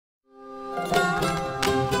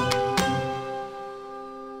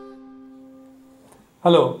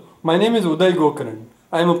Hello, my name is Uday Gokaran.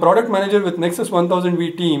 I am a product manager with Nexus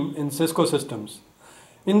 1000V team in Cisco systems.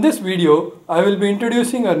 In this video, I will be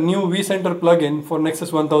introducing a new vCenter plugin for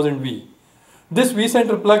Nexus 1000V. This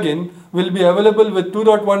vCenter plugin will be available with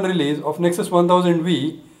 2.1 release of Nexus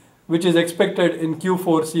 1000V, which is expected in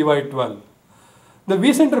Q4 CY12. The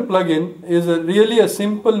vCenter plugin is really a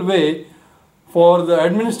simple way for the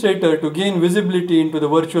administrator to gain visibility into the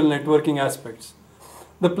virtual networking aspects.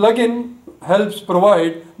 The plugin helps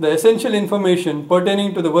provide the essential information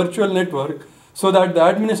pertaining to the virtual network so that the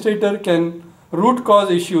administrator can root cause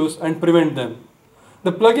issues and prevent them.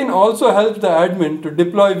 The plugin also helps the admin to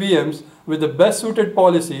deploy VMs with the best suited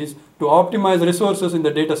policies to optimize resources in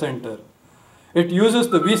the data center. It uses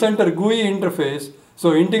the vCenter GUI interface,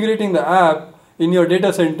 so integrating the app in your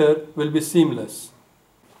data center will be seamless.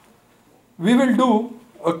 We will do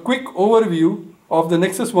a quick overview of the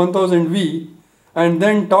Nexus 1000V and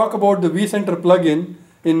then talk about the vCenter plugin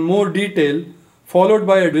in more detail, followed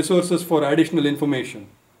by resources for additional information.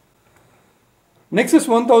 Nexus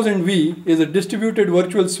 1000V is a distributed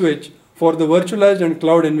virtual switch for the virtualized and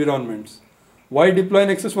cloud environments. Why deploy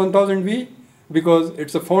Nexus 1000V? Because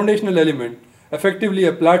it's a foundational element, effectively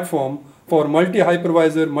a platform for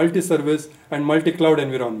multi-hypervisor, multi-service and multi-cloud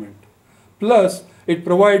environment. Plus, it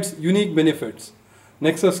provides unique benefits.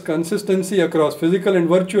 Nexus consistency across physical and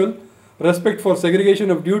virtual, respect for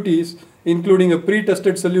segregation of duties, including a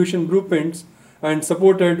pre-tested solution blueprints and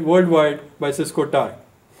supported worldwide by Cisco TAG.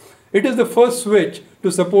 It is the first switch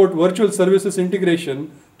to support virtual services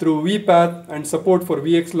integration through vPath and support for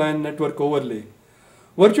VXLAN network overlay.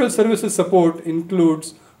 Virtual services support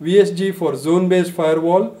includes VSG for zone-based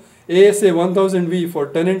firewall, ASA 1000V for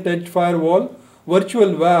tenant edge firewall,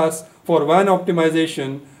 virtual WAS for WAN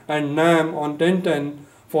optimization, and NAM on 1010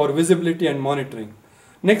 for visibility and monitoring.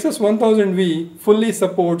 Nexus 1000V fully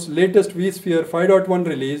supports latest vSphere 5.1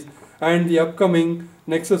 release, and the upcoming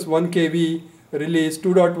Nexus 1KV release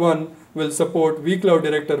 2.1 will support vCloud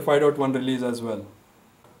Director 5.1 release as well.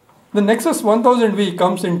 The Nexus 1000V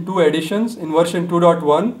comes in two editions in version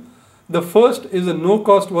 2.1. The first is a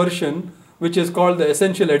no-cost version, which is called the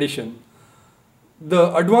Essential Edition.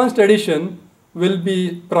 The Advanced Edition will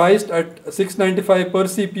be priced at $695 per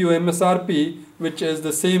CPU MSRP, which is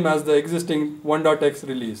the same as the existing 1.x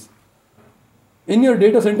release. In your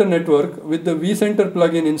data center network, with the vCenter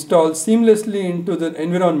plugin installed seamlessly into the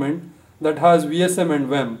environment that has VSM and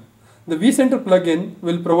WEM, the vCenter plugin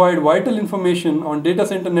will provide vital information on data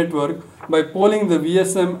center network by polling the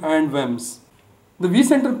VSM and WEMs. The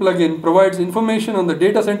vCenter plugin provides information on the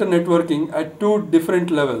data center networking at two different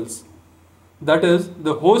levels. That is,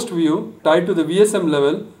 the host view tied to the VSM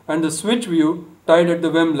level and the switch view tied at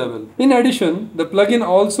the WEM level. In addition, the plugin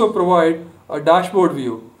also provides a dashboard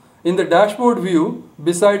view. In the dashboard view,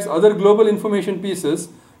 besides other global information pieces,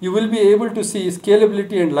 you will be able to see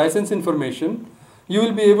scalability and license information. You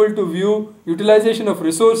will be able to view utilization of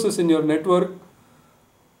resources in your network,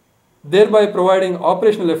 thereby providing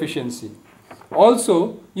operational efficiency.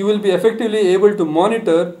 Also, you will be effectively able to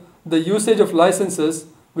monitor the usage of licenses,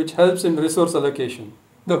 which helps in resource allocation.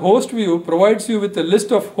 The host view provides you with a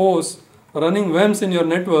list of hosts running VMs in your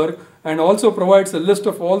network and also provides a list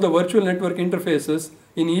of all the virtual network interfaces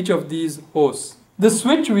in each of these hosts. The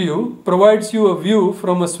switch view provides you a view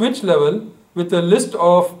from a switch level with a list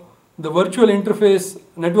of the virtual interface,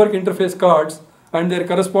 network interface cards and their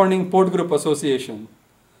corresponding port group association.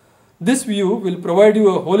 This view will provide you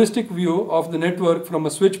a holistic view of the network from a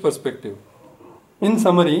switch perspective. In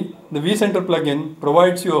summary, the vCenter plugin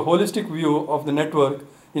provides you a holistic view of the network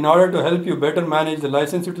in order to help you better manage the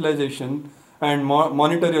license utilization and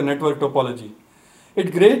monitor your network topology.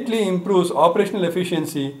 It greatly improves operational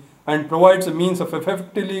efficiency and provides a means of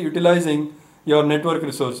effectively utilizing your network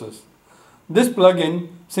resources. This plugin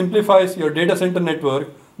simplifies your data center network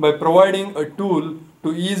by providing a tool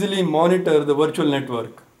to easily monitor the virtual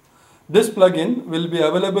network. This plugin will be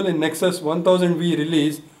available in Nexus 1000V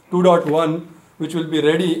release 2.1, which will be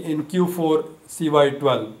ready in Q4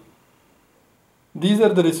 CY12. These are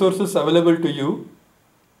the resources available to you.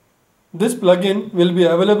 This plugin will be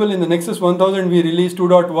available in the Nexus 1000V release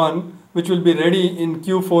 2.1, which will be ready in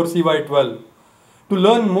Q4 CY12. To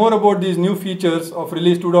learn more about these new features of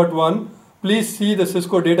release 2.1, please see the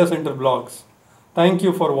Cisco data center blogs. Thank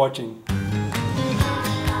you for watching.